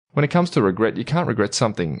When it comes to regret, you can't regret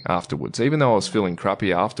something afterwards. Even though I was feeling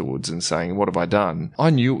crappy afterwards and saying, what have I done? I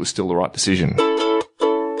knew it was still the right decision.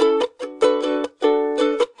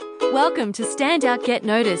 Welcome to Stand Out Get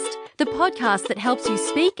Noticed, the podcast that helps you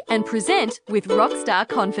speak and present with rockstar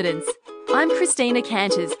confidence. I'm Christina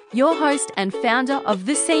Canters, your host and founder of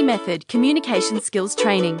The C Method Communication Skills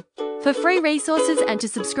Training. For free resources and to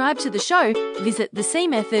subscribe to the show, visit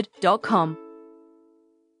thecmethod.com.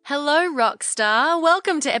 Hello, Rockstar.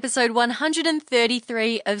 Welcome to episode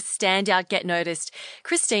 133 of Stand Out Get Noticed.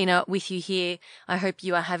 Christina with you here. I hope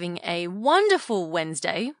you are having a wonderful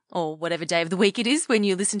Wednesday, or whatever day of the week it is when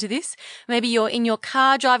you listen to this. Maybe you're in your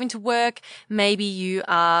car driving to work. Maybe you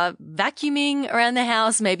are vacuuming around the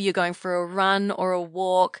house. Maybe you're going for a run or a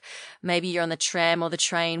walk. Maybe you're on the tram or the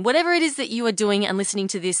train. Whatever it is that you are doing and listening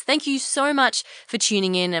to this, thank you so much for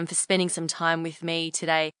tuning in and for spending some time with me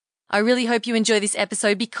today. I really hope you enjoy this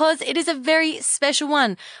episode because it is a very special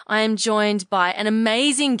one. I am joined by an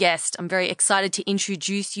amazing guest. I'm very excited to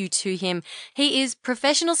introduce you to him. He is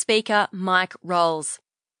professional speaker Mike Rolls.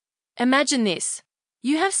 Imagine this.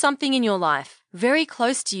 You have something in your life, very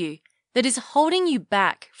close to you, that is holding you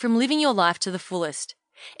back from living your life to the fullest.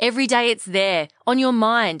 Every day it's there, on your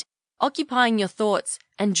mind, occupying your thoughts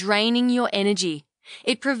and draining your energy.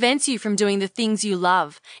 It prevents you from doing the things you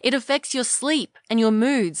love. It affects your sleep and your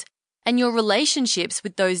moods. And your relationships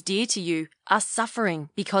with those dear to you are suffering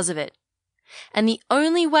because of it. And the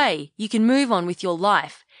only way you can move on with your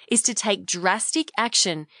life is to take drastic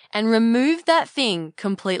action and remove that thing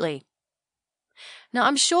completely. Now,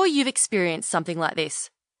 I'm sure you've experienced something like this.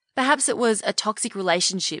 Perhaps it was a toxic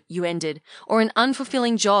relationship you ended, or an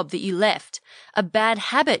unfulfilling job that you left, a bad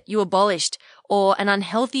habit you abolished, or an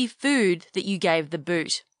unhealthy food that you gave the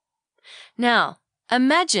boot. Now,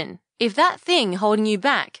 imagine if that thing holding you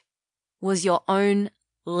back was your own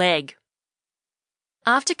leg.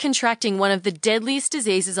 After contracting one of the deadliest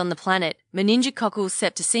diseases on the planet, meningococcal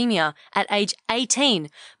septicemia, at age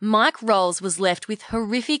 18, Mike Rolls was left with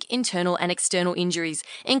horrific internal and external injuries,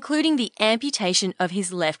 including the amputation of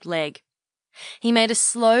his left leg. He made a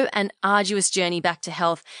slow and arduous journey back to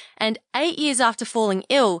health, and 8 years after falling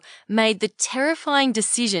ill, made the terrifying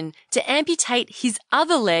decision to amputate his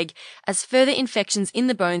other leg as further infections in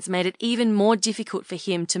the bones made it even more difficult for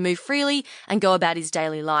him to move freely and go about his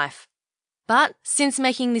daily life. But since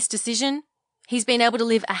making this decision, he's been able to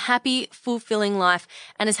live a happy, fulfilling life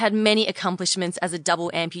and has had many accomplishments as a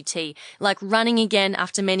double amputee, like running again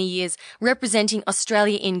after many years, representing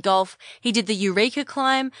Australia in golf. He did the Eureka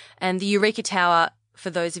Climb, and the Eureka Tower, for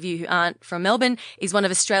those of you who aren't from Melbourne, is one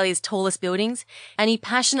of Australia's tallest buildings, and he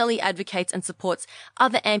passionately advocates and supports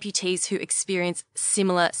other amputees who experience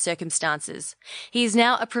similar circumstances. He is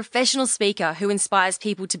now a professional speaker who inspires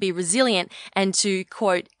people to be resilient and to,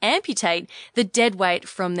 quote, amputate the dead weight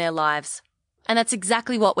from their lives. And that's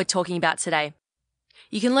exactly what we're talking about today.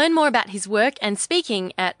 You can learn more about his work and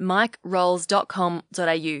speaking at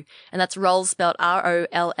mikerolls.com.au, and that's Rolls spelled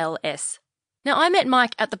R-O-L-L-S. Now, I met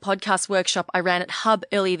Mike at the podcast workshop I ran at Hub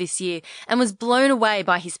earlier this year and was blown away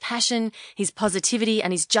by his passion, his positivity,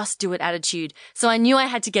 and his just-do-it attitude, so I knew I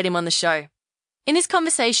had to get him on the show. In this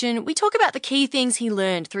conversation, we talk about the key things he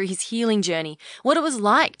learned through his healing journey, what it was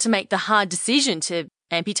like to make the hard decision to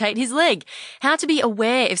amputate his leg, how to be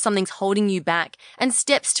aware if something's holding you back, and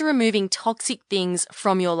steps to removing toxic things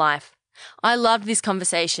from your life. I loved this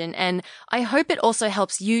conversation, and I hope it also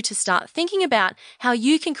helps you to start thinking about how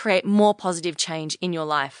you can create more positive change in your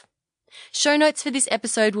life. Show notes for this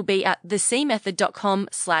episode will be at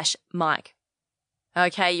thecmethod.com/Mike.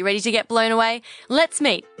 Okay, you ready to get blown away? Let's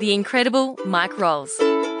meet the incredible Mike Rolls.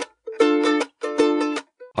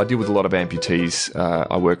 I deal with a lot of amputees.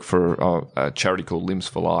 I work for a charity called Limbs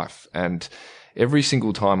for Life, and every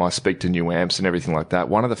single time I speak to new amps and everything like that,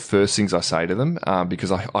 one of the first things I say to them, because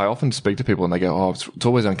I often speak to people and they go, oh, it's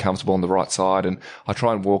always uncomfortable on the right side, and I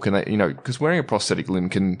try and walk, and they, because wearing a prosthetic limb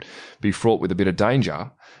can be fraught with a bit of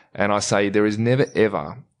danger, and I say there is never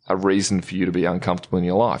ever a reason for you to be uncomfortable in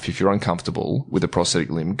your life. If you're uncomfortable with a prosthetic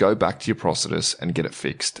limb, go back to your prosthetist and get it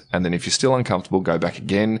fixed. And then if you're still uncomfortable, go back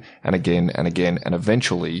again and again and again, and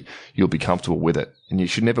eventually you'll be comfortable with it. And you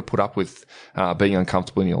should never put up with being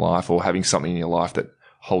uncomfortable in your life or having something in your life that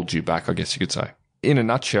holds you back, I guess you could say. In a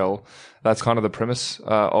nutshell, that's kind of the premise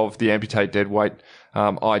of the amputate dead weight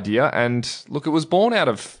idea. And look, it was born out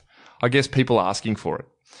of, I guess, people asking for it.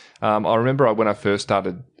 I remember when I first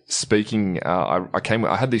started speaking, I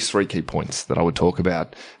had these 3 key points that I would talk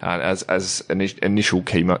about as an initial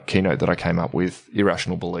keynote that I came up with: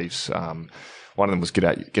 irrational beliefs, one of them was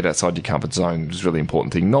get outside your comfort zone. It was a really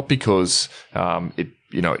important thing, not because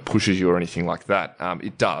it pushes you or anything like that.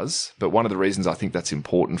 It does, but one of the reasons I think that's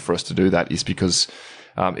important for us to do that is because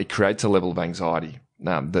it creates a level of anxiety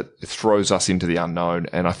that throws us into the unknown.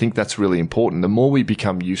 And I think that's really important. The more we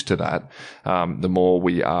become used to that, the more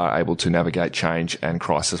we are able to navigate change and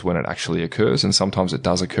crisis when it actually occurs. And sometimes it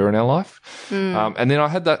does occur in our life. And then I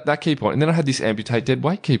had that key point. And then I had this amputate dead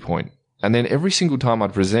weight key point. And then every single time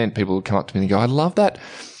I'd present, people would come up to me and go, I love that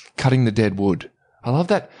cutting the dead wood. I love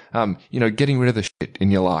that, getting rid of the shit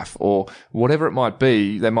in your life or whatever it might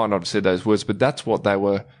be. They might not have said those words, but that's what they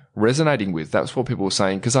were resonating with. That's what people were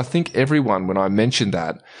saying. Because I think everyone, when I mention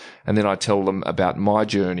that, and then I tell them about my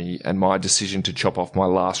journey and my decision to chop off my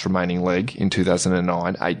last remaining leg in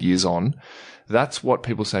 2009, 8 years on, that's what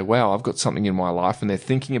people say, wow, I've got something in my life. And they're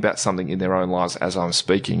thinking about something in their own lives as I'm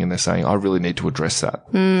speaking. And they're saying, I really need to address that.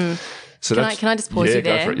 So can I just pause you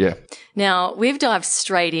there? Go for it, yeah. Now, we've dived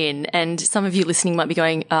straight in, and some of you listening might be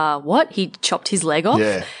going, what? He chopped his leg off?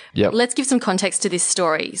 Yeah. Yep. Let's give some context to this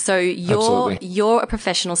story. So you're a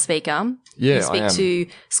professional speaker. Yeah, you speak I am. to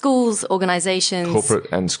schools, organisations. Corporate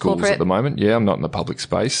and schools at the moment. Yeah, I'm not in the public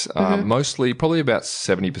space. Mostly, probably about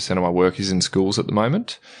 70% of my work is in schools at the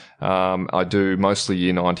moment. I do mostly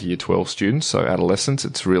year 9 to year 12 students, so adolescents.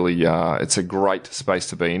 It's really, it's a great space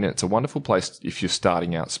to be in. It's a wonderful place if you're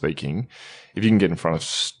starting out speaking. If you can get in front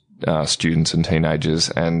of students and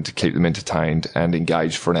teenagers and keep them entertained and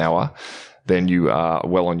engaged for an hour, then you are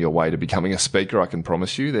well on your way to becoming a speaker. I can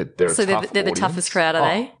promise you that they're the toughest crowd, are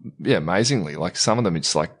they? Yeah, amazingly. Like some of them,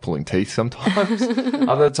 it's like pulling teeth sometimes.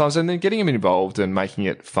 Other times, and then getting them involved and making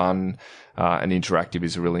it fun and interactive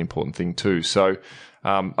is a really important thing too. So.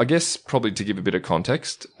 I guess probably to give a bit of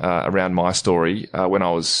context around my story, when I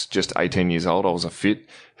was just 18 years old, I was a fit,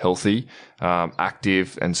 healthy,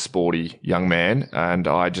 active and sporty young man. And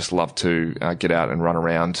I just loved to get out and run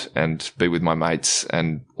around and be with my mates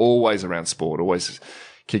and always around sport, always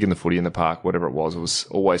kicking the footy in the park, whatever it was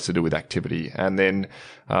always to do with activity. And then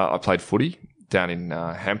I played footy down in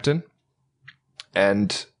Hampton.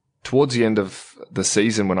 And towards the end of the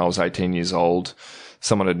season when I was 18 years old,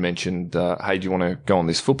 someone had mentioned, hey, do you want to go on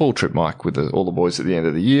this football trip, Mike, with all the boys at the end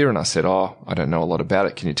of the year? And I said, I don't know a lot about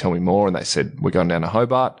it. Can you tell me more? And they said, we're going down to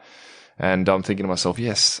Hobart. And I'm thinking to myself,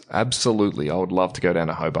 yes, absolutely. I would love to go down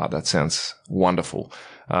to Hobart. That sounds wonderful.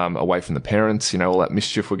 Away from the parents, all that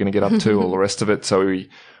mischief we're going to get up to, all the rest of it. So we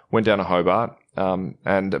went down to Hobart.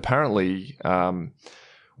 And apparently,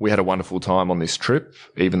 we had a wonderful time on this trip,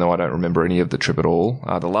 even though I don't remember any of the trip at all.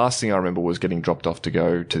 The last thing I remember was getting dropped off to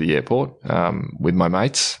go to the airport with my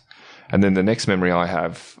mates. And then the next memory I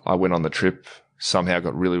have, I went on the trip, somehow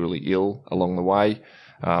got really, really ill along the way.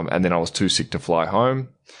 And then I was too sick to fly home.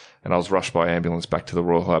 And I was rushed by ambulance back to the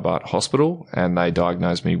Royal Hobart Hospital. And they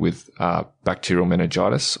diagnosed me with bacterial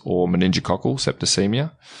meningitis or meningococcal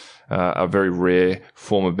septicemia, a very rare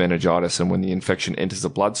form of meningitis. And when the infection enters the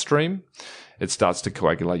bloodstream, it starts to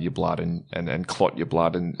coagulate your blood and clot your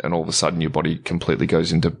blood, and all of a sudden your body completely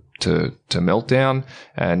goes into meltdown,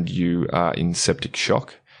 and you are in septic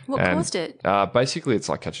shock. What caused it? Basically, it's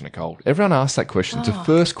like catching a cold. Everyone asks that question. It's the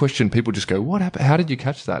first question people just go, what happened? How did you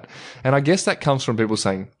catch that? And I guess that comes from people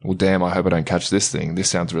saying, well, damn, I hope I don't catch this thing. This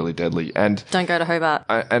sounds really deadly. And don't go to Hobart.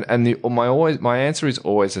 My answer is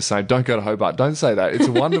always the same. Don't go to Hobart. Don't say that. It's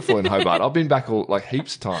wonderful in Hobart. I've been back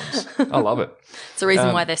heaps of times. I love it. It's the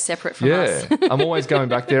reason why they're separate from us. Yeah. I'm always going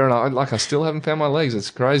back there, and I still haven't found my legs. It's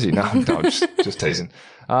crazy. No, I'm just teasing.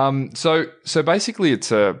 So basically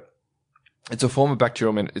it's a form of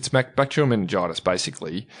bacterial meningitis,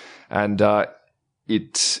 basically, and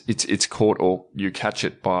it's caught, or you catch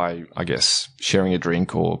it by, I guess, sharing a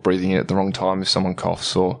drink or breathing it at the wrong time if someone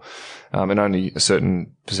coughs, or and only a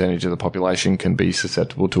certain percentage of the population can be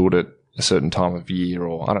susceptible to it at a certain time of year,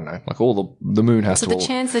 or I don't know, like all the moon has to. So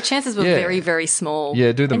the chances were very, very small.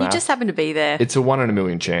 Yeah, do the math. And you just happened to be there. It's a 1 in a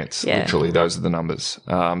million chance. Yeah. Literally, those are the numbers.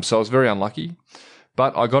 So I was very unlucky.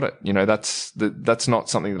 But I got it. That's not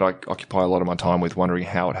something that I occupy a lot of my time with, wondering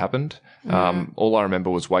how it happened. All I remember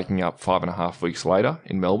was waking up 5.5 weeks later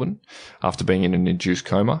in Melbourne after being in an induced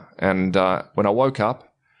coma. And when I woke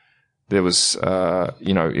up, there was,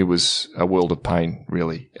 it was a world of pain,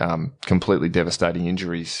 really. Completely devastating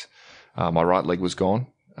injuries. My right leg was gone,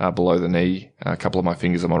 below the knee. A couple of my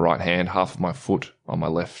fingers on my right hand, half of my foot on my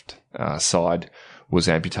left side was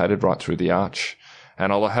amputated right through the arch.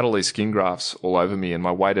 And I had all these skin grafts all over me, and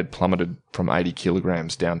my weight had plummeted from 80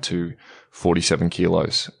 kilograms down to 47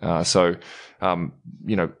 kilos. So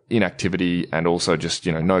inactivity and also just,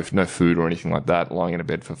 no food or anything like that, lying in a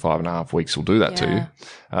bed for 5.5 weeks will do that to you.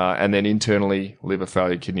 And then internally, liver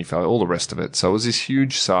failure, kidney failure, all the rest of it. So it was this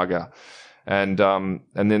huge saga. And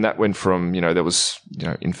then that went from, there was,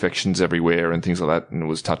 infections everywhere and things like that. And it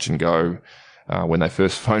was touch and go. When they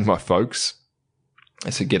first phoned my folks,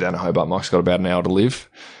 they said, get down to Hobart. Mike's got about an hour to live.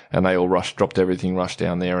 And they all dropped everything, rushed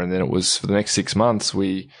down there. And then it was for the next 6 months,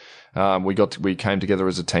 we came together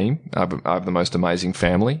as a team. I have the most amazing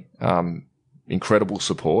family, incredible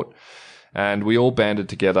support. And we all banded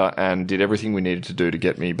together and did everything we needed to do to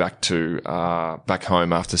get me back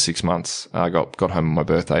home after 6 months. I got home on my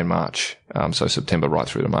birthday in March. So September right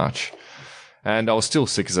through to March. And I was still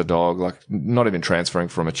sick as a dog, like not even transferring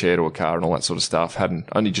from a chair to a car and all that sort of stuff.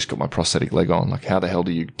 Only just got my prosthetic leg on. Like, how the hell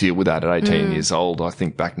do you deal with that at 18 years old? I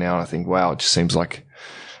think back now and I think, wow, it just seems like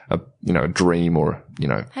a dream or.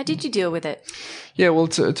 How did you deal with it? Yeah, well,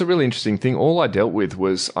 it's a really interesting thing. All I dealt with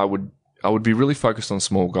was I would be really focused on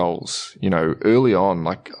small goals. Early on,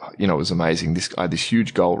 it was amazing. I had this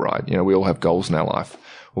huge goal, right? We all have goals in our life.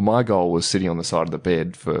 Well, my goal was sitting on the side of the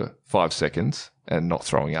bed for 5 seconds and not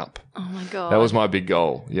throwing up. Oh my God. That was my big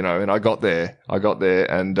goal, and I got there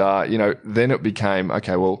and, then it became,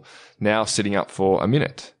 okay, well, now sitting up for a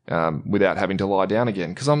minute, without having to lie down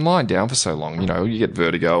again. Cause I'm lying down for so long, you get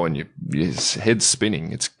vertigo and your head's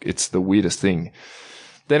spinning. It's the weirdest thing.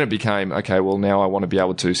 Then it became, okay, well, now I want to be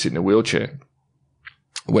able to sit in a wheelchair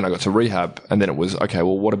when I got to rehab. And then it was, okay,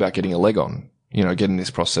 well, what about getting a leg on? Getting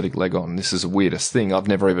this prosthetic leg on. This is the weirdest thing. I've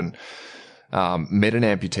never even met an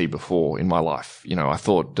amputee before in my life. I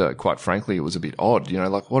thought, quite frankly, it was a bit odd.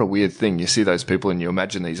 What a weird thing. You see those people and you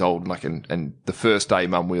imagine these old, and the first day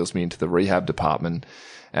Mum wheels me into the rehab department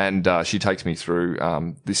and she takes me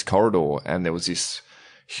through this corridor and there was this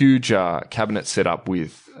huge cabinet set up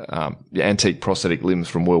with antique prosthetic limbs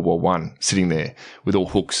from World War I sitting there with all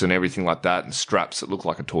hooks and everything like that and straps that look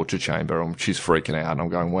like a torture chamber. And she's freaking out. And I'm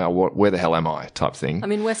going, wow, where the hell am I type thing.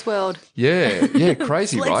 I'm in Westworld. Yeah,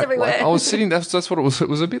 crazy, right? Everywhere. I was sitting, that's what it was. It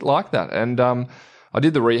was a bit like that. And I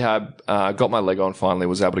did the rehab, got my leg on finally,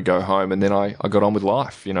 was able to go home. And then I got on with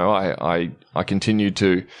life. I continued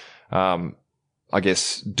to I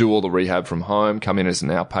guess, do all the rehab from home, come in as an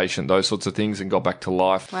outpatient, those sorts of things, and got back to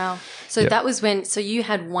life. Wow. So that was so you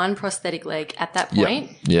had one prosthetic leg at that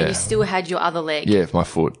point, yeah. And you still had your other leg. Yeah, my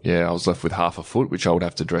foot. Yeah, I was left with half a foot, which I would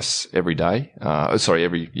have to dress every day.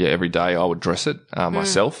 Every day I would dress it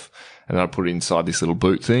myself, and then I'd put it inside this little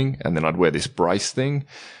boot thing, and then I'd wear this brace thing,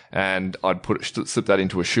 and I'd slip that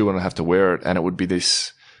into a shoe, and I'd have to wear it, and it would be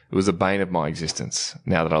this. It was the bane of my existence.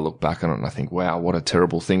 Now that I look back on it, and I think, wow, what a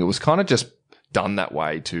terrible thing. It was kind of just done that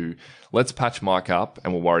way to let's patch Mike up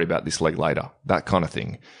and we'll worry about this leg later, that kind of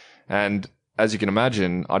thing. And as you can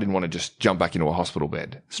imagine, I didn't want to just jump back into a hospital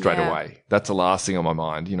bed straight away. That's the last thing on my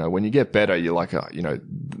mind. When you get better, you're like, the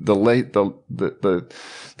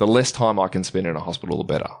less time I can spend in a hospital, the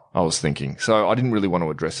better, I was thinking. So I didn't really want to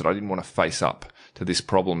address it. I didn't want to face up to this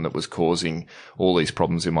problem that was causing all these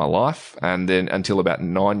problems in my life. And then until about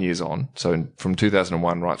 9 years on, so from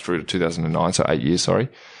 2001 right through to 2009, so 8 years, sorry,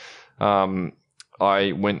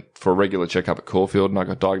 I went for a regular checkup at Caulfield and I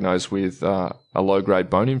got diagnosed with a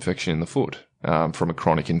low-grade bone infection in the foot from a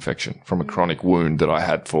chronic infection, from a chronic wound that I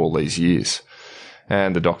had for all these years.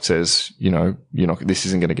 And the doc says, this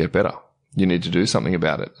isn't going to get better. You need to do something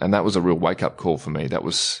about it. And that was a real wake-up call for me. That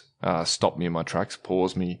was stopped me in my tracks,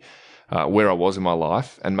 paused me where I was in my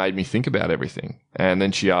life and made me think about everything. And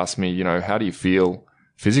then she asked me, how do you feel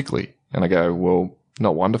physically? And I go, well,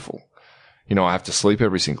 not wonderful. I have to sleep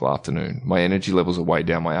every single afternoon. My energy levels are way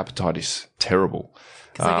down. My appetite is terrible.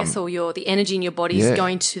 Because I guess all the energy in your body is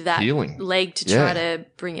going to that leg to try to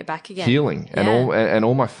bring it back again. Healing. And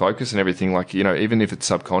all my focus and everything, even if it's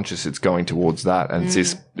subconscious, it's going towards that. And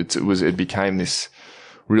it became this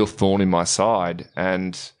real thorn in my side.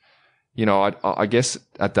 And, I guess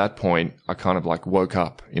at that point, I kind of woke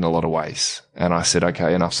up in a lot of ways. And I said,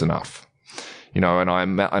 okay, enough's enough. And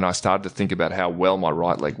I started to think about how well my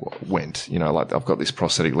right leg went. I've got this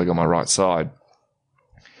prosthetic leg on my right side.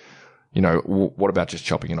 What about just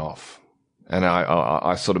chopping it off? And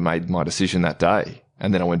I sort of made my decision that day.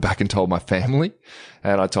 And then I went back and told my family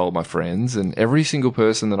and I told my friends, and every single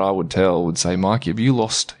person that I would tell would say, Mike, have you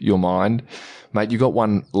lost your mind? Mate, you got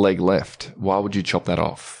one leg left. Why would you chop that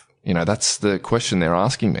off? That's the question they're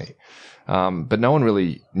asking me. But no one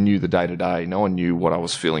really knew the day-to-day. No one knew what I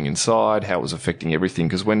was feeling inside, how it was affecting everything.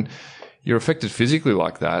 Because when you're affected physically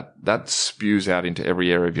like that, that spews out into every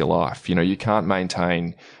area of your life. You can't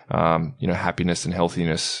maintain, happiness and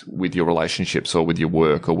healthiness with your relationships or with your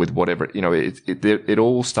work or with whatever. It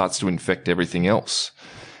all starts to infect everything else.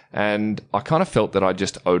 And I kind of felt that I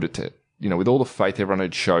just owed it to, with all the faith everyone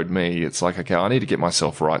had showed me, it's like, okay, I need to get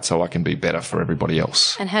myself right so I can be better for everybody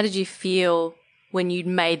else. And how did you feel when you'd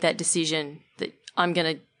made that decision that I'm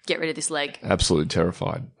going to get rid of this leg? Absolutely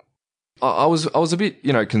terrified. I was a bit,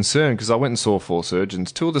 concerned because I went and saw 4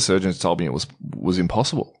 surgeons. 2 of the surgeons told me it was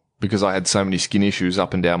impossible because I had so many skin issues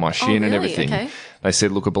up and down my shin and everything. Okay. They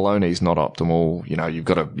said, look, a below knee is not optimal. You've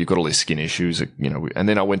got all these skin issues, and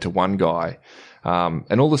then I went to one guy,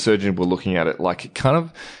 and all the surgeons were looking at it like kind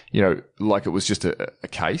of, like it was just a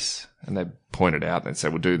case, and they pointed out and they'd say,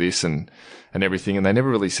 we'll do this and everything. And they never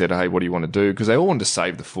really said, hey, what do you want to do? Because they all wanted to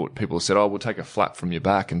save the foot. People said, oh, we'll take a flap from your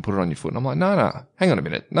back and put it on your foot. And I'm like, no, hang on a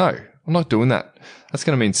minute. No, I'm not doing that. That's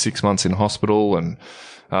going to mean 6 months in hospital, and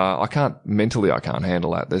I can't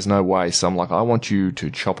handle that. There's no way. So I'm like, I want you to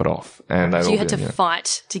chop it off. And so you had to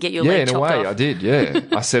fight to get your leg chopped off. Yeah, in a way, I did.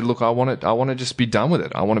 Yeah, I said, look, I want to just be done with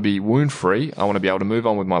it. I want to be wound free. I want to be able to move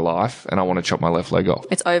on with my life, and I want to chop my left leg off.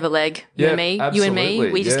 It's over leg. You and me. Absolutely. You and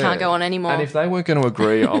me. We just can't go on anymore. And if they weren't going to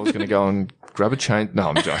agree, I was going to go and grab a chain. No,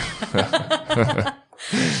 I'm joking.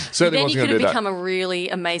 Then you could have become a really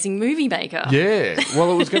amazing movie maker. Yeah.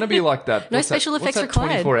 Well, it was going to be like that. No special effects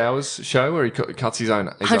required. 24 hours show where he cuts his own.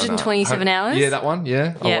 127 hours? Yeah, that one.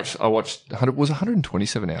 Yeah. Yeah. I watched. It was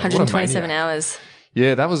 127 hours. 127 hours.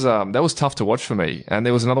 Yeah, that was tough to watch for me. And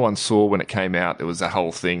there was another one, Saw, when it came out. There was that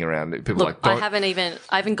whole thing around it. People Look, I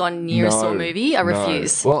haven't gone near a Saw movie. I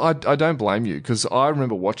refuse. Well, I don't blame you because I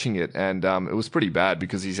remember watching it and it was pretty bad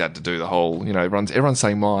because he's had to do the whole, everyone's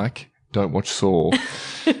saying, Mike, don't watch Saw.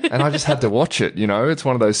 And I just had to watch it, It's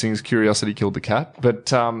one of those things, curiosity killed the cat.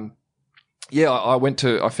 But, I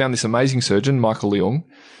found this amazing surgeon, Michael Leung,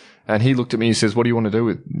 and he looked at me and says, what do you want to do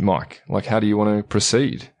with Mike? Like, how do you want to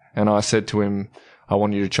proceed? And I said to him, I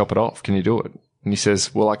want you to chop it off. Can you do it? And he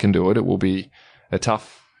says, well, I can do it. It will be a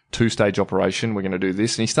tough 2-stage operation. We're going to do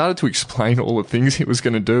this. And he started to explain all the things he was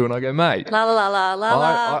going to do. And I go, mate, la la la la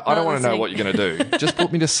la. I don't want to know what you're going to do. Just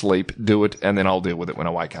put me to sleep, do it, and then I'll deal with it when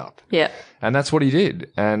I wake up. Yeah. And that's what he did.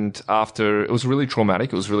 And after, it was really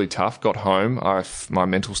traumatic. It was really tough. Got home. My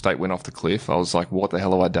mental state went off the cliff. I was like, what the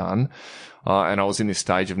hell have I done? And I was in this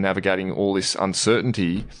stage of navigating all this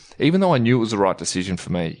uncertainty, even though I knew it was the right decision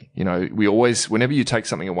for me. We always, whenever you take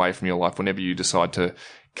something away from your life, whenever you decide to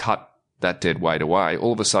cut that dead weight away,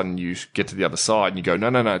 all of a sudden you get to the other side and you go,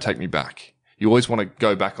 no, take me back. You always want to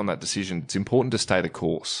go back on that decision. It's important to stay the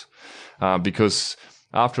course, because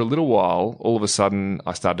after a little while, all of a sudden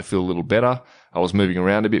I started to feel a little better. I was moving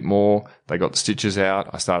around a bit more. They got the stitches out.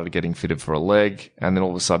 I started getting fitted for a leg. And then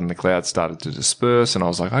all of a sudden the clouds started to disperse. And I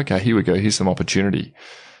was like, okay, here we go. Here's some opportunity.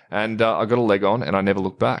 And I got a leg on and I never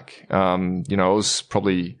looked back. It was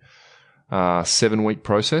probably a 7-week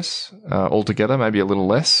process altogether, maybe a little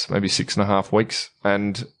less, maybe 6.5 weeks.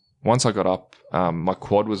 And once I got up, my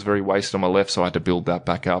quad was very wasted on my left, so I had to build that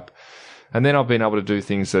back up. And then I've been able to do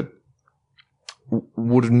things that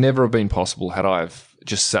would have never have been possible had I have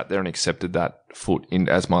just sat there and accepted that foot in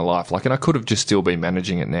as my life. And I could have just still been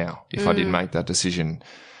managing it now if I didn't make that decision.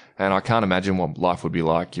 And I can't imagine what life would be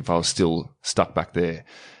like if I was still stuck back there.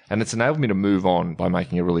 And it's enabled me to move on by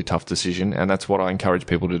making a really tough decision. And that's what I encourage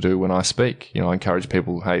people to do when I speak. I encourage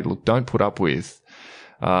people, hey, look, don't put up with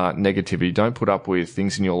negativity. Don't put up with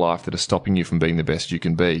things in your life that are stopping you from being the best you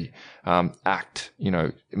can be. Act,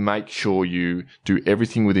 make sure you do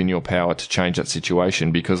everything within your power to change that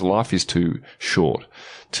situation, because life is too short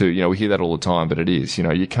to, we hear that all the time, but it is,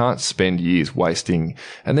 you can't spend years wasting.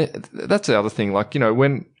 And that's the other thing. Like,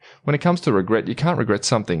 when it comes to regret, you can't regret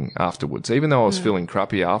something afterwards. Even though I was feeling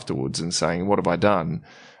crappy afterwards and saying, what have I done?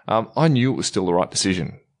 I knew it was still the right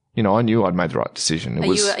decision. I knew I'd made the right decision. Are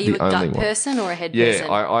you a gut person or a head person?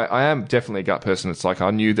 Yeah, I am definitely a gut person. It's like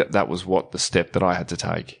I knew that was what the step that I had to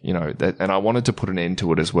take, and I wanted to put an end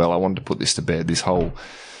to it as well. I wanted to put this to bed, this whole,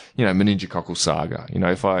 meningococcal saga.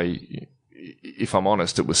 If I'm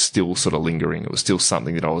honest, it was still sort of lingering. It was still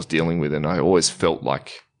something that I was dealing with, and I always felt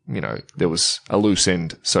like, there was a loose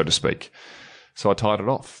end, so to speak. So I tied it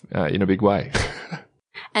off in a big way.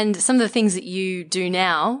 And some of the things that you do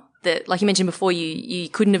now that, like you mentioned before, you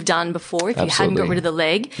couldn't have done before if you hadn't got rid of the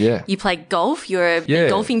leg. Yeah. You play golf. You're a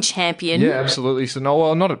golfing champion. Yeah, absolutely. So no,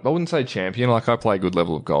 well, I wouldn't say champion. Like, I play a good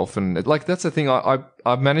level of golf, and that's the thing.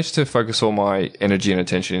 I've managed to focus all my energy and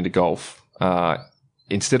attention into golf.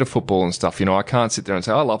 Instead of football and stuff, I can't sit there and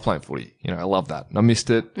say, I love playing footy. I love that. And I missed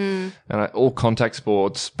it. And all contact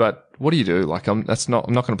sports. But what do you do? Like, I'm not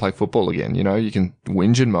going to play football again. You can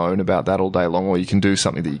whinge and moan about that all day long, or you can do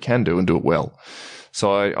something that you can do and do it well.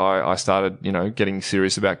 So I started, getting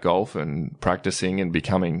serious about golf and practicing and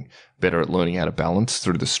becoming better at learning how to balance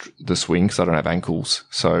through the swing, because I don't have ankles.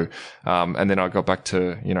 So, and then I got back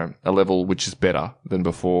to, a level which is better than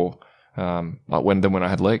before. When I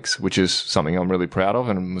had legs, which is something I'm really proud of,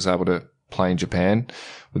 and was able to play in Japan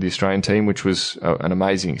with the Australian team, which was an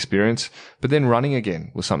amazing experience. But then running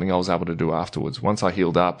again was something I was able to do afterwards. Once I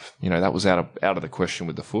healed up, that was out of the question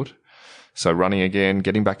with the foot. So running again,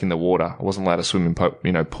 getting back in the water. I wasn't allowed to swim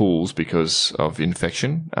in pools because of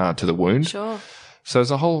infection to the wound. Sure. So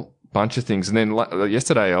there's a whole bunch of things. And then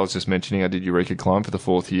yesterday I was just mentioning I did Eureka Climb for the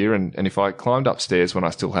 4th year. And if I climbed upstairs when I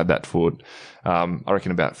still had that foot, I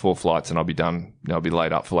reckon about 4 flights and I'll be done. I'll be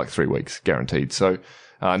laid up for like 3 weeks, guaranteed. So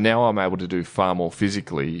now I'm able to do far more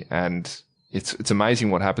physically, and it's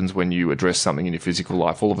amazing what happens when you address something in your physical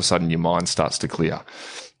life. All of a sudden your mind starts to clear.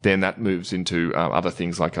 Then that moves into other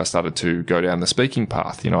things, like I started to go down the speaking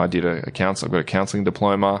path. I did I've got a counselling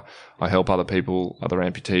diploma. I help other people, other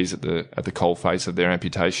amputees at the coal face of their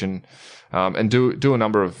amputation, and do a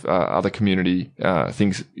number of other community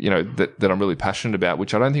things, that I'm really passionate about,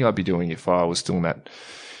 which I don't think I'd be doing if I was still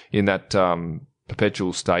in that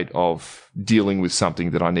perpetual state of dealing with something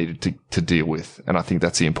that I needed to deal with. And I think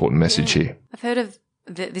that's the important message here. I've heard of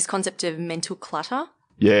this concept of mental clutter.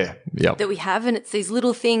 Yeah. That we have. And it's these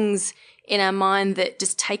little things in our mind that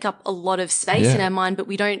just take up a lot of space in our mind, but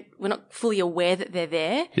we're not fully aware that they're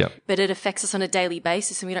there. Yep. But it affects us on a daily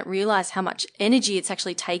basis, and we don't realize how much energy it's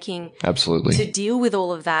actually taking Absolutely to deal with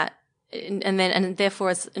all of that. And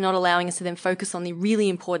therefore it's not allowing us to then focus on the really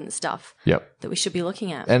important stuff that we should be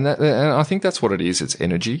looking at. And I think that's what it is. It's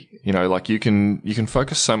energy. Like you can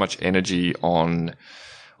focus so much energy on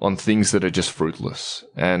things that are just fruitless.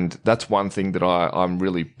 And that's one thing that I'm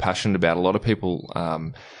really passionate about. A lot of people,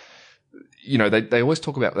 they always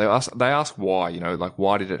talk about, they ask why, like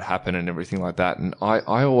why did it happen and everything like that. And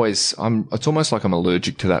it's almost like I'm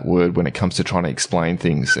allergic to that word when it comes to trying to explain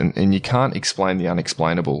things. And you can't explain the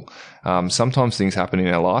unexplainable. Sometimes things happen in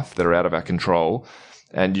our life that are out of our control,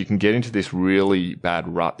 and you can get into this really bad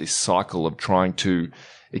rut, this cycle of trying to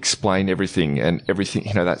explain everything and everything,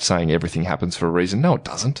 that saying everything happens for a reason. No, it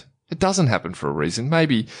doesn't. It doesn't happen for a reason.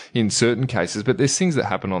 Maybe in certain cases, but there's things that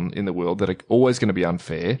happen in the world that are always going to be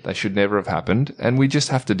unfair. They should never have happened, and we just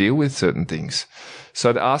have to deal with certain things.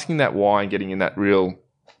 So asking that why and getting in that real,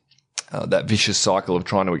 that vicious cycle of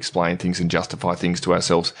trying to explain things and justify things to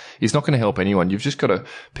ourselves is not going to help anyone. You've just got to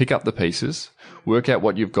pick up the pieces, work out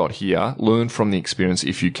what you've got here, learn from the experience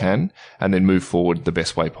if you can, and then move forward the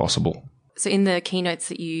best way possible. So in the keynotes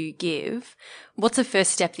that you give, what's the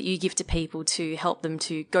first step that you give to people to help them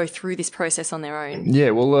to go through this process on their own? Yeah,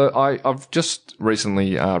 well, I've just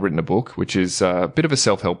recently written a book, which is a bit of a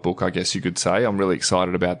self-help book, I guess you could say. I'm really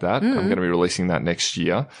excited about that. I'm going to be releasing that next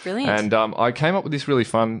year. Brilliant. And I came up with this really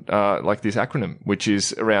fun, this acronym, which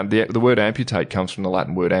is around the word amputate comes from the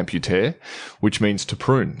Latin word amputare, which means to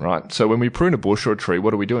prune, right? So when we prune a bush or a tree,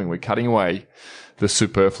 what are we doing? We're cutting away the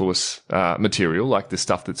superfluous material, like the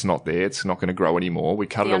stuff that's not there. It's not going to grow anymore. We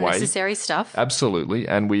cut it away. The unnecessary stuff. Absolutely.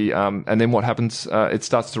 And we and then what happens? It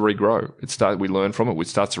starts to regrow. We learn from it. It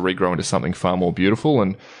starts to regrow into something far more beautiful.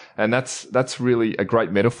 And that's really a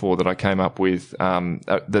great metaphor that I came up with.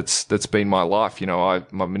 That's been my life. My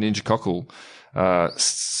meningococcal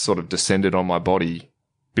sort of descended on my body.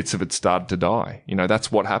 Bits of it started to die. That's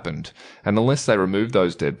what happened. And unless they removed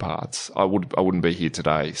those dead parts, I wouldn't be here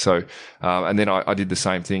today. So, and then I did the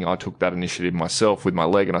same thing. I took that initiative myself with my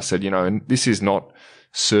leg, and I said, and this is not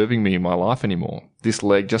serving me in my life anymore. This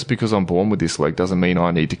leg, just because I'm born with this leg doesn't mean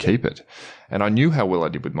I need to keep it. And I knew how well I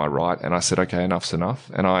did with my right, and I said, okay, enough's enough.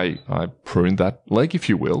 And I pruned that leg, if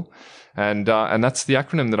you will. And that's the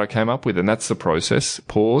acronym that I came up with. And that's the process.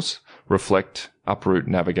 Pause, reflect, uproot,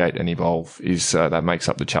 navigate, and evolve is that makes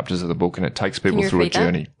up the chapters of the book, and it takes people through a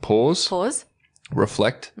journey. Pause,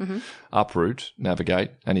 reflect, uproot,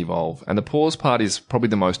 navigate, and evolve. And the pause part is probably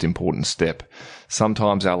the most important step.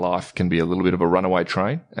 Sometimes our life can be a little bit of a runaway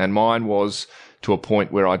train, and mine was to a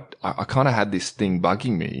point where I kind of had this thing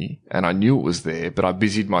bugging me, and I knew it was there, but I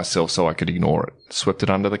busied myself so I could ignore it. Swept it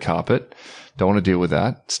under the carpet. Don't want to deal with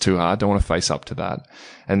that. It's too hard. Don't want to face up to that.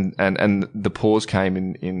 And the pause came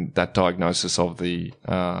in that diagnosis of the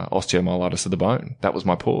osteomyelitis of the bone. That was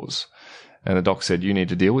my pause. And the doc said, you need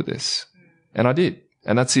to deal with this. And I did.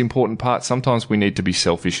 And that's the important part. Sometimes we need to be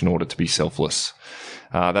selfish in order to be selfless.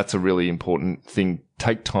 That's a really important thing.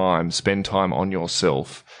 Take time, spend time on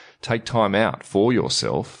yourself. Take time out for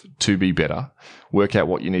yourself to be better. Work out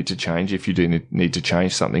what you need to change if you do need to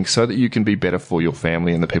change something so that you can be better for your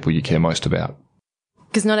family and the people you care most about.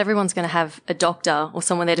 Because not everyone's going to have a doctor or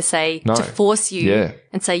someone there to say, to force you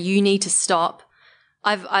and say, you need to stop.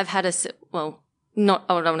 I've had not,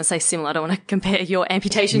 I don't want to say similar. I don't want to compare your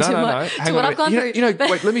amputation to Hang what on I've gone through.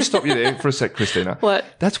 Wait, let me stop you there for a sec, Christina. What?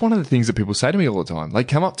 That's one of the things that people say to me all the time. They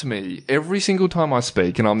come up to me every single time I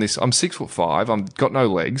speak, and I'm 6'5". I've got no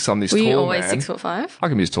legs. I'm this tall man. Were you always 6'5"? I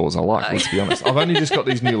can be as tall as I like, let's be honest. I've only just got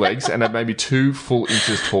these new legs, and they're maybe 2 full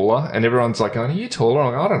inches taller, and everyone's like, are you taller?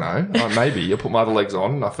 I'm like, I don't know. Maybe. I put my other legs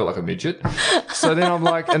on, and I feel like a midget. So then I'm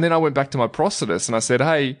like, and then I went back to my prosthetist, and I said,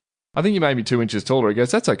 hey, I think you made me 2 inches taller. He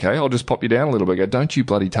goes, that's okay. I'll just pop you down a little bit. I go, don't you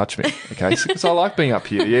bloody touch me. Okay. Because I like being up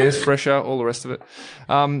here. The air's fresher, all the rest of it.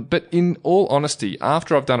 But in all honesty,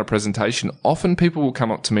 after I've done a presentation, often people will come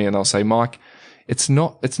up to me and they'll say, Mike, it's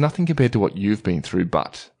nothing compared to what you've been through,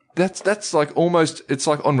 but that's like almost, it's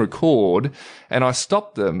like on record. And I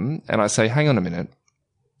stop them and I say, hang on a minute.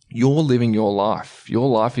 You're living your life. Your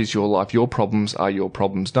life is your life. Your problems are your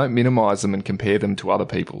problems. Don't minimize them and compare them to other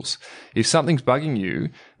people's. If something's bugging you,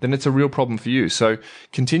 then it's a real problem for you. So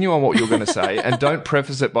continue on what you're going to say and don't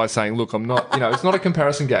preface it by saying, look, I'm not, it's not a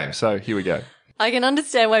comparison game. So here we go. I can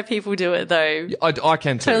understand why people do it though. I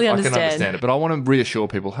can too. Totally I understand. can understand it. But I want to reassure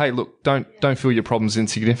people, hey, look, don't feel your problem's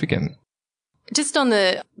insignificant. Just on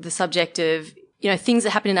the subject of, things that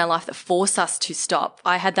happen in our life that force us to stop.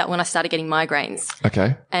 I had that when I started getting migraines.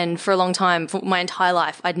 Okay. And for a long time, for my entire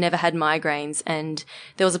life, I'd never had migraines. And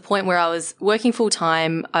there was a point where I was working full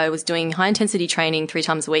time. I was doing high intensity training 3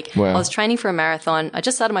 times a week. Wow. I was training for a marathon. I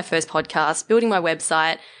just started my first podcast, building my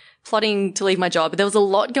website, plotting to leave my job. But there was a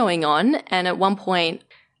lot going on. And at one point,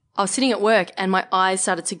 I was sitting at work and my eyes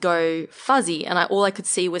started to go fuzzy and all I could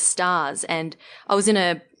see was stars. And I was in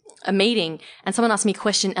a meeting and someone asked me a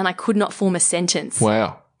question and I could not form a sentence.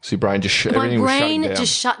 Wow. So your brain just everything was shutting down.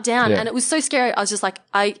 Just shut down. Yeah. And it was so scary. I was just like,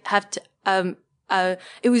 I have to,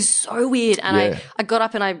 it was so weird. And I got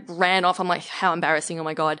up and I ran off. I'm like, how embarrassing. Oh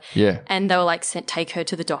my God. Yeah. And they were like, take her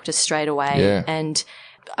to the doctor straight away. Yeah. And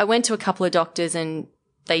I went to a couple of doctors and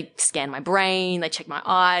they scanned my brain. They checked my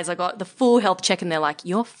eyes. I got the full health check and they're like,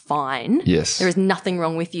 you're fine. Yes. There is nothing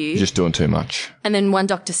wrong with you. You're just doing too much. And then one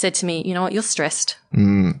doctor said to me, you know what? You're stressed.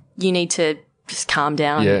 You need to just calm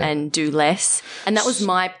down and do less. And that was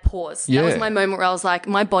my pause. Yeah. That was my moment where I was like,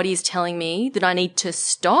 my body is telling me that I need to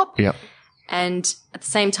stop. Yeah. And at the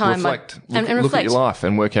same time, reflect. and Look reflect. at your life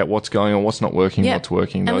and work out what's going on, what's not working, what's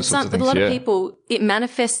working, and those sorts of things. With a lot of people, it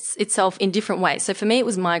manifests itself in different ways. So for me, it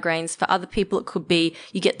was migraines. For other people, it could be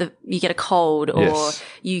you get a cold or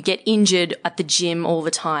you get injured at the gym all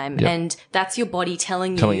the time. Yep. And that's your body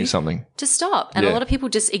telling you something to stop. And a lot of people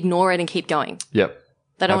just ignore it and keep going. Yep.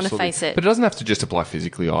 They don't want to face it. But it doesn't have to just apply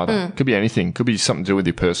physically either. It could be anything. It could be something to do with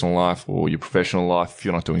your personal life or your professional life. If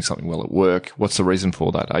you're not doing something well at work, what's the reason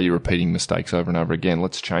for that? Are you repeating mistakes over and over again?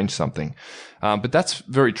 Let's change something. But that's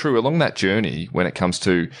very true. Along that journey, when it comes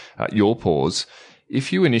to your pause,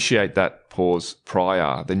 if you initiate that pause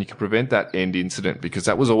prior, then you can prevent that end incident because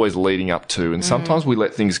that was always leading up to. And sometimes we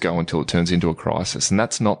let things go until it turns into a crisis. And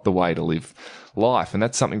that's not the way to live life. And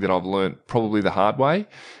that's something that I've learned probably the hard way.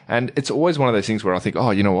 And it's always one of those things where I think,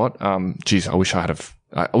 oh, you know what? Geez, I wish I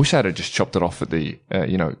had just chopped it off at the,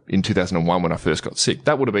 in 2001 when I first got sick.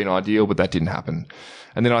 That would have been ideal, but that didn't happen.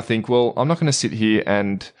 And then I think, well, I'm not going to sit here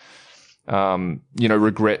and,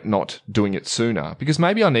 regret not doing it sooner because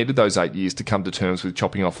maybe I needed those 8 years to come to terms with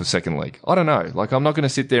chopping off a second leg. I don't know. Like, I'm not going to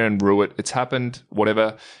sit there and rue it. It's happened,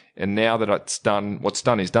 whatever. And now that it's done, what's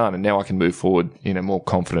done is done. And now I can move forward in a more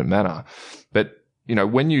confident manner. But,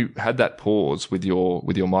 when you had that pause with your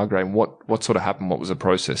migraine, what sort of happened? What was the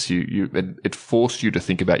process? It forced you to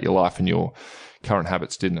think about your life and your current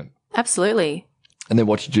habits, didn't it? Absolutely. And then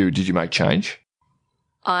what did you do? Did you make change?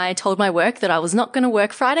 I told my work that I was not going to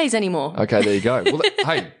work Fridays anymore. Okay, there you go. Well,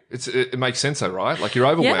 hey, it makes sense though, right? Like you're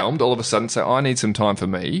overwhelmed, all of a sudden say, I need some time for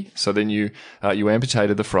me. So then you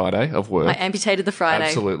amputated the Friday of work. I amputated the Friday.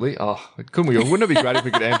 Absolutely. Oh, couldn't we? Wouldn't it be great if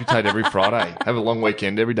we could amputate every Friday, have a long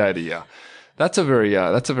weekend every day of the year? That's a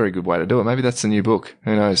very good way to do it. Maybe that's the new book.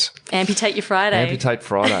 Who knows? Amputate your Friday. Amputate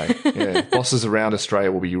Friday. Yeah. Bosses around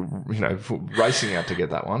Australia will be, racing out to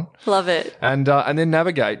get that one. Love it. And then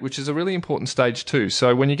navigate, which is a really important stage too.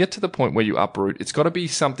 So when you get to the point where you uproot, it's got to be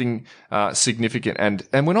something significant.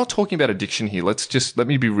 And we're not talking about addiction here. Let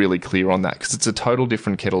me be really clear on that because it's a total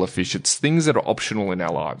different kettle of fish. It's things that are optional in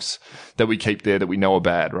our lives that we keep there that we know are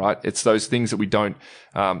bad, right? It's those things that we don't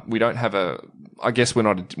have I guess we're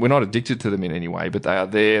not addicted to them in any way, but they are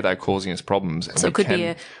there. They're causing us problems. And so it could be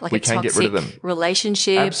a toxic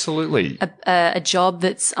relationship. Absolutely. A job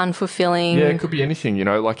that's unfulfilling. Yeah, it could be anything,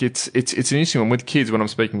 like it's an interesting one with kids. When I'm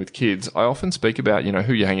speaking with kids, I often speak about,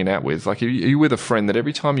 who you're hanging out with. Like, are you with a friend that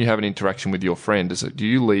every time you have an interaction with your friend, do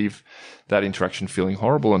you leave that interaction feeling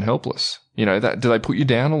horrible and helpless? Do they put you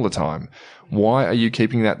down all the time? Why are you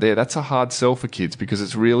keeping that there? That's a hard sell for kids because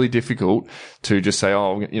it's really difficult to just say,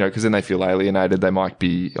 oh, you know, because then they feel alienated. They might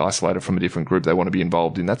be isolated from a different group they want to be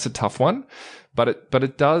involved in. That's a tough one. But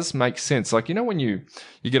it does make sense. Like, you know, when you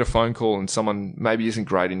get a phone call and someone maybe isn't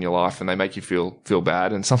great in your life and they make you feel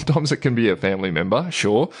bad, and sometimes it can be a family member,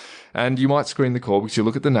 sure. And you might screen the call because you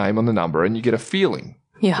look at the name on the number and you get a feeling.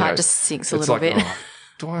 Your heart just sinks a little bit. Oh,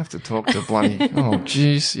 do I have to talk to bloody, oh,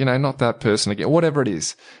 geez, you know, not that person again, whatever it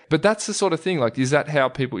is. But that's the sort of thing, like, is that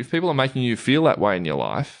how if people are making you feel that way in your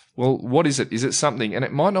life, well, what is it? Is it something? And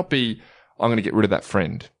it might not be, I'm going to get rid of that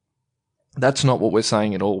friend. That's not what we're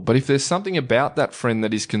saying at all. But if there's something about that friend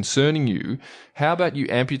that is concerning you, how about you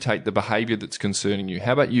amputate the behavior that's concerning you?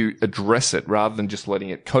 How about you address it rather than just letting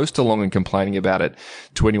it coast along and complaining about it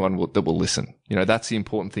to anyone that will listen? You know, that's the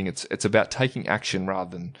important thing. It's about taking action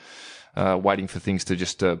rather than waiting for things to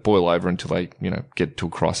just boil over until they, you know, get to a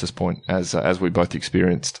crisis point, as we both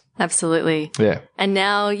experienced. Absolutely. Yeah. And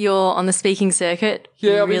now you're on the speaking circuit.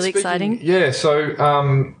 Yeah, really exciting. Yeah.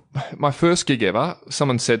 So, my first gig ever,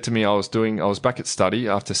 someone said to me, I was back at study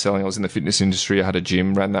after selling. I was in the fitness industry. I had a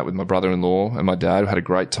gym, ran that with my brother-in-law and my dad. Had a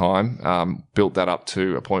great time. Built that up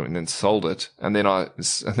to a point and then sold it. And then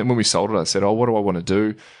when we sold it, I said, oh, what do I want to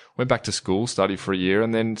do? Went back to school, studied for a year.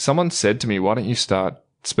 And then someone said to me, why don't you start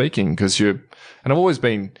speaking? Because and I've always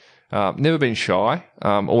been, never been shy,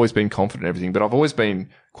 always been confident in everything, but I've always been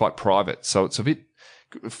quite private. So it's a bit,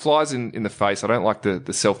 flies in the face. I don't like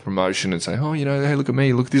the self-promotion and say, oh, you know, hey, look at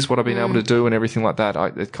me, look, this is what I've been able to do and everything like that.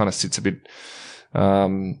 It kind of sits a bit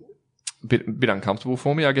uncomfortable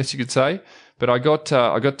for me, I guess you could say. But I got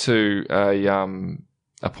to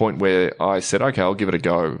a point where I said, okay, I'll give it a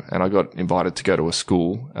go. And I got invited to go to a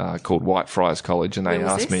school called Whitefriars College, and they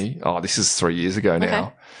asked me, oh, this is 3 years ago now.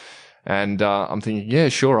 Okay. And I'm thinking, yeah,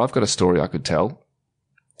 sure, I've got a story I could tell.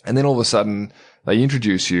 And then all of a sudden they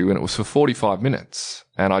introduce you, and it was for 45 minutes.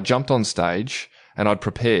 And I jumped on stage, and I'd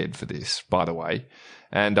prepared for this, by the way.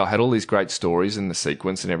 And I had all these great stories and the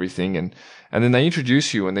sequence and everything. And then they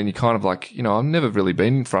introduce you, and then you kind of like, you know, I've never really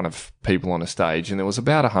been in front of people on a stage. And there was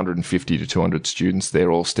about 150 to 200 students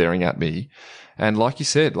there all staring at me. And like you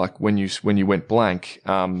said, like when you went blank,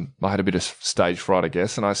 I had a bit of stage fright, I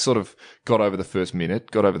guess. And I sort of got over the first minute,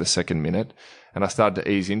 got over the second minute, and I started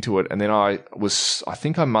to ease into it. And then I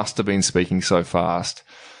think I must have been speaking so fast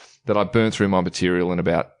that I burned through my material in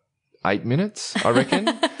about 8 minutes, I reckon.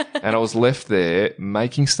 And I was left there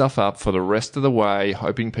making stuff up for the rest of the way,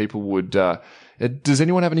 hoping people would, does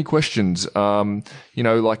anyone have any questions? You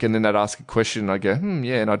know, like, and then they'd ask a question and I'd go,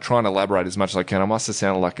 yeah. And I'd try and elaborate as much as I can. I must have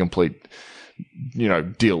sounded like complete, you know,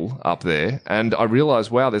 dill up there. And I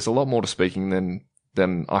realized, wow, there's a lot more to speaking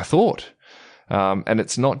than I thought. And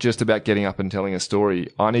it's not just about getting up and telling a story.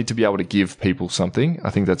 I need to be able to give people something. I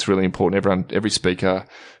think that's really important. Every speaker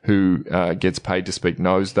who gets paid to speak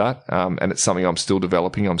knows that. And it's something I'm still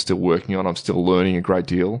developing. I'm still working on. I'm still learning a great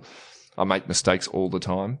deal. I make mistakes all the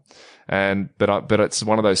time. But it's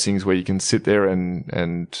one of those things where you can sit there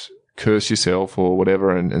and curse yourself or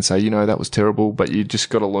whatever and say, you know, that was terrible, but you just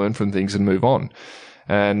got to learn from things and move on.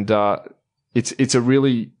 And it's a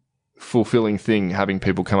really fulfilling thing having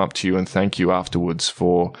people come up to you and thank you afterwards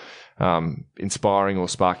for inspiring or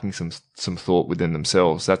sparking some thought within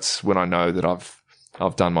themselves. That's when I know that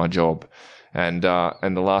I've done my job. And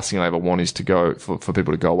the last thing I ever want is to go for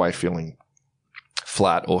people to go away feeling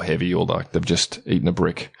flat or heavy or like they've just eaten a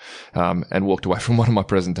brick and walked away from one of my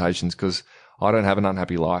presentations, because I don't have an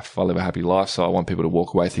unhappy life. I live a happy life. So I want people to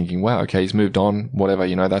walk away thinking, wow, okay, he's moved on, whatever,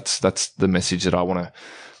 you know, that's the message that I want to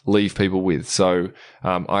leave people with. So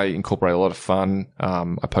I incorporate a lot of fun.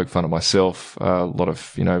 I poke fun at myself. A lot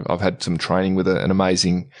of, you know, I've had some training with an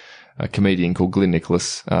amazing comedian called Glyn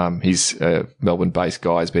Nicholas. He's a Melbourne-based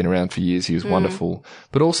guy. He's been around for years. He was wonderful.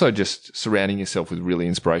 But also just surrounding yourself with really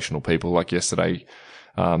inspirational people. Like yesterday,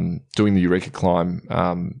 doing the Eureka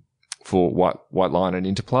Climb for White Lion and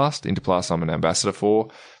Interplast. Interplast I'm an ambassador for.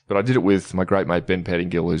 But I did it with my great mate Ben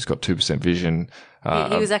Pettingill, who's got 2% vision.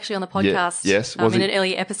 He was actually on the podcast. Yeah, yes, in an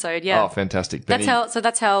earlier episode. Yeah. Oh, fantastic! Benny,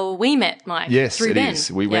 that's how we met, Mike. Yes, through it Ben.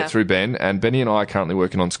 is. We went through Ben, and Benny and I are currently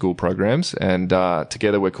working on school programs, and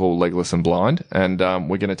together we're called Legless and Blind, and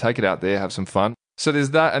we're going to take it out there, have some fun. So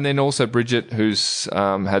there's that, and then also Bridget, who's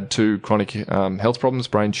had 2 chronic health problems,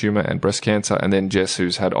 brain tumour and breast cancer, and then Jess,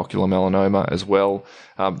 who's had ocular melanoma as well.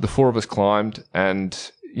 The 4 of us climbed,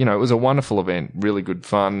 and you know, it was a wonderful event, really good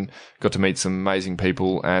fun, got to meet some amazing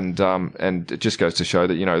people, and it just goes to show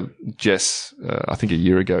that, you know, Jess, I think a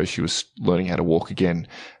year ago, she was learning how to walk again,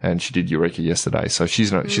 and she did Eureka yesterday. So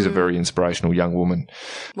she's a very inspirational young woman.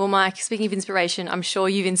 Well, Mike, speaking of inspiration, I'm sure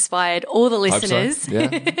you've inspired all the listeners. Hope so.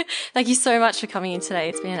 Yeah. Thank you so much for coming in today.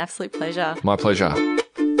 It's been an absolute pleasure. My pleasure.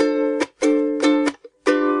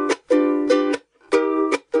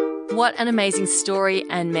 What an amazing story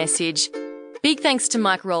and message. Big thanks to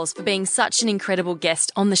Mike Rolls for being such an incredible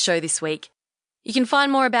guest on the show this week. You can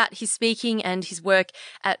find more about his speaking and his work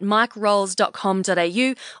at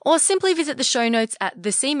mikerolls.com.au or simply visit the show notes at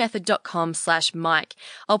thecmethod.com/Mike.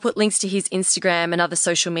 I'll put links to his Instagram and other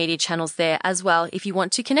social media channels there as well if you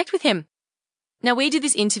want to connect with him. Now, we did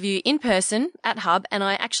this interview in person at Hub, and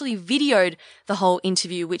I actually videoed the whole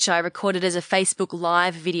interview, which I recorded as a Facebook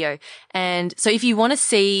Live video. And so if you want to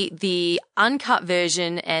see the uncut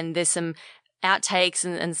version, and there's some outtakes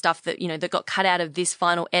and stuff that, you know, that got cut out of this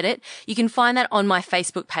final edit, you can find that on my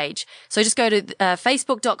Facebook page. So just go to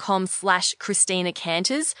facebook.com/Christina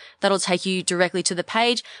Canters. That'll take you directly to the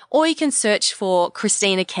page, or you can search for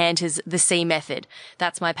Christina Canters, The C Method.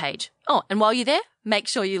 That's my page. Oh, and while you're there, make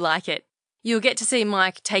sure you like it. You'll get to see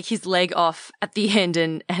Mike take his leg off at the end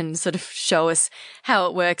and sort of show us how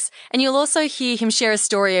it works. And you'll also hear him share a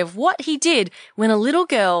story of what he did when a little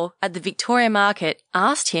girl at the Victoria Market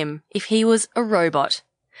asked him if he was a robot.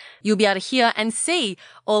 You'll be able to hear and see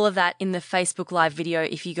all of that in the Facebook Live video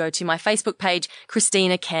if you go to my Facebook page,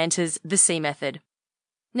 Christina Canters, The C Method.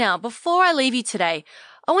 Now, before I leave you today,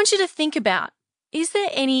 I want you to think about, is there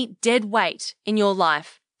any dead weight in your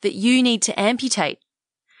life that you need to amputate?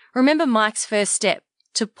 Remember Mike's first step,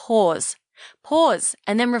 to pause. Pause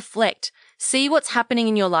and then reflect. See what's happening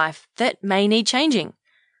in your life that may need changing.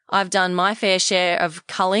 I've done my fair share of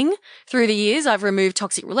culling through the years. I've removed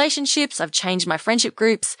toxic relationships. I've changed my friendship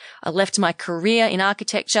groups. I left my career in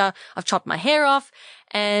architecture. I've chopped my hair off.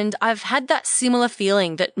 And I've had that similar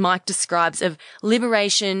feeling that Mike describes of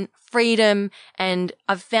liberation, freedom, and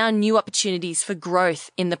I've found new opportunities for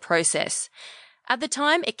growth in the process. At the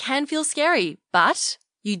time, it can feel scary, but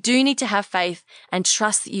you do need to have faith and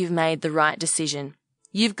trust that you've made the right decision.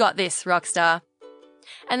 You've got this, Rockstar.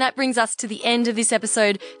 And that brings us to the end of this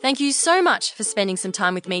episode. Thank you so much for spending some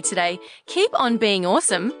time with me today. Keep on being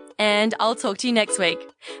awesome, and I'll talk to you next week.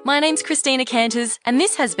 My name's Christina Canters, and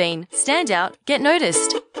this has been Stand Out, Get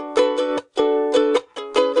Noticed.